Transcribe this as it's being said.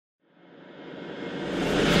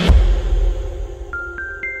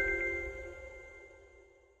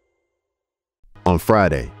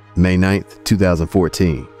Friday, May 9th,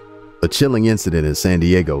 2014, a chilling incident in San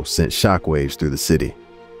Diego sent shockwaves through the city.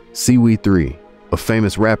 Seaweed 3, a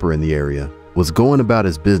famous rapper in the area, was going about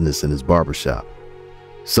his business in his barbershop.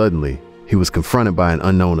 Suddenly, he was confronted by an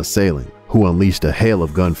unknown assailant who unleashed a hail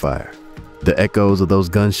of gunfire. The echoes of those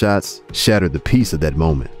gunshots shattered the peace of that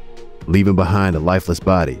moment, leaving behind a lifeless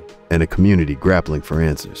body and a community grappling for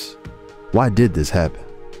answers. Why did this happen?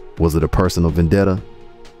 Was it a personal vendetta?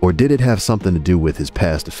 Or did it have something to do with his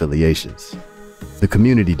past affiliations? The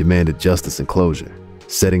community demanded justice and closure,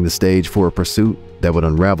 setting the stage for a pursuit that would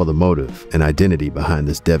unravel the motive and identity behind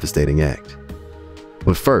this devastating act.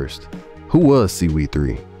 But first, who was Seaweed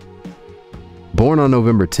 3? Born on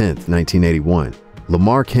November 10th, 1981,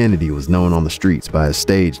 Lamar Canady was known on the streets by his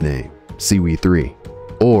stage name, Seaweed 3,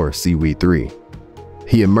 or Seaweed 3.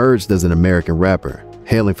 He emerged as an American rapper,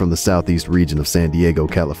 hailing from the southeast region of San Diego,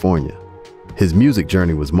 California. His music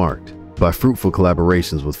journey was marked by fruitful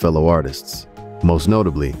collaborations with fellow artists, most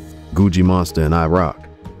notably Gucci Monster and I Rock.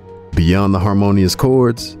 Beyond the harmonious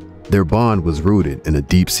chords, their bond was rooted in a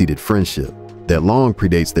deep-seated friendship that long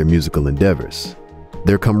predates their musical endeavors.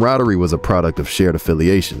 Their camaraderie was a product of shared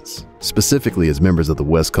affiliations, specifically as members of the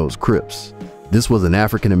West Coast Crips. This was an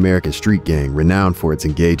African-American street gang renowned for its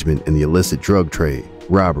engagement in the illicit drug trade,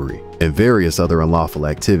 robbery, and various other unlawful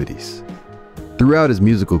activities. Throughout his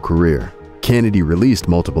musical career, Canady released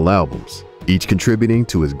multiple albums, each contributing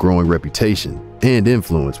to his growing reputation and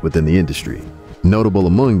influence within the industry. Notable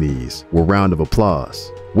among these were Round of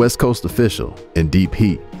Applause, West Coast Official, and Deep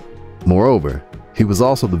Heat. Moreover, he was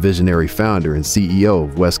also the visionary founder and CEO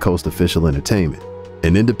of West Coast Official Entertainment,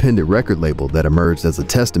 an independent record label that emerged as a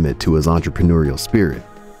testament to his entrepreneurial spirit.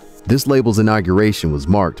 This label's inauguration was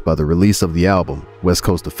marked by the release of the album West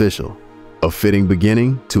Coast Official, a fitting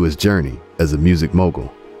beginning to his journey as a music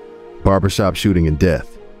mogul. Barbershop shooting and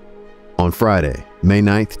death. On Friday, May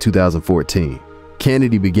 9th, 2014,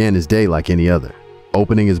 Canady began his day like any other,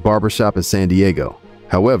 opening his barbershop in San Diego.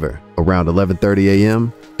 However, around 11:30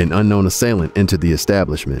 a.m., an unknown assailant entered the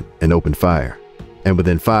establishment and opened fire. And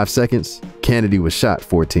within 5 seconds, Canady was shot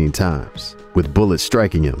 14 times, with bullets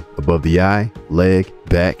striking him above the eye, leg,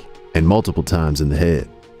 back, and multiple times in the head.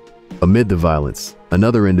 Amid the violence,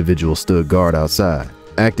 another individual stood guard outside,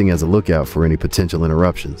 acting as a lookout for any potential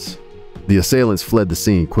interruptions. The assailants fled the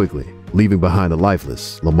scene quickly, leaving behind a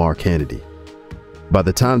lifeless Lamar Canady. By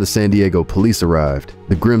the time the San Diego police arrived,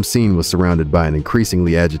 the grim scene was surrounded by an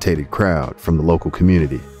increasingly agitated crowd from the local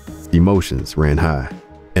community. Emotions ran high,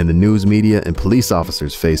 and the news media and police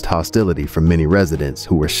officers faced hostility from many residents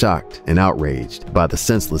who were shocked and outraged by the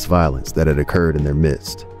senseless violence that had occurred in their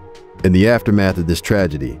midst. In the aftermath of this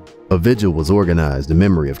tragedy, a vigil was organized in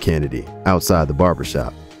memory of Canady outside the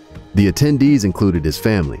barbershop. The attendees included his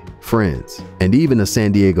family, friends, and even a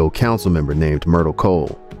San Diego council member named Myrtle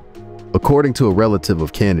Cole. According to a relative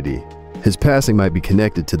of Canady, his passing might be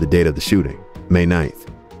connected to the date of the shooting, May 9th.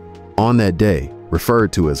 On that day,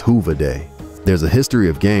 referred to as Hoover Day, there's a history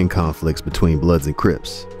of gang conflicts between Bloods and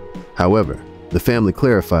Crips. However, the family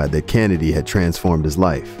clarified that Canady had transformed his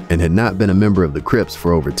life and had not been a member of the Crips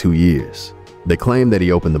for over 2 years. They claimed that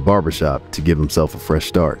he opened the barbershop to give himself a fresh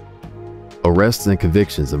start. Arrests and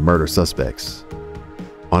convictions of murder suspects.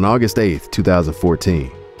 On August 8th,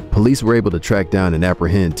 2014, police were able to track down and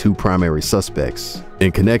apprehend 2 primary suspects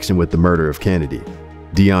in connection with the murder of Canady.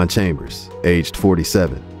 Dion Chambers, aged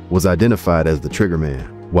 47, was identified as the triggerman,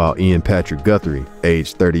 while Ian Patrick Guthrie,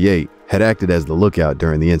 aged 38, had acted as the lookout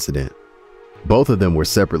during the incident. Both of them were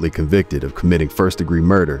separately convicted of committing first-degree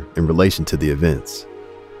murder in relation to the events.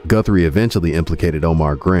 Guthrie eventually implicated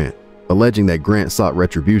Omar Grant, alleging that Grant sought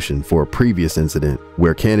retribution for a previous incident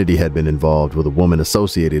where Canady had been involved with a woman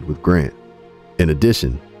associated with Grant. In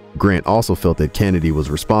addition, Grant also felt that Canady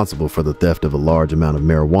was responsible for the theft of a large amount of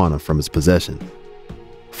marijuana from his possession.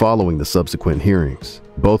 Following the subsequent hearings,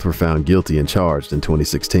 both were found guilty and charged in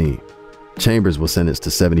 2016. Chambers was sentenced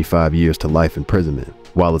to 75 years to life imprisonment,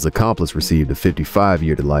 while his accomplice received a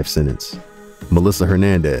 55-year-to-life sentence. Melissa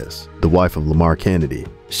Hernandez, the wife of Lamar Canady,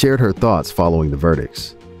 shared her thoughts following the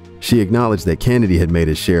verdicts. She acknowledged that Canady had made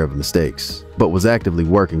his share of mistakes, but was actively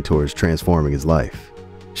working towards transforming his life.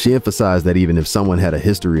 She emphasized that even if someone had a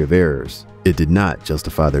history of errors, it did not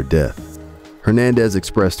justify their death. Hernandez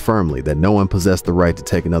expressed firmly that no one possessed the right to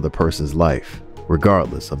take another person's life,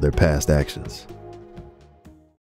 regardless of their past actions.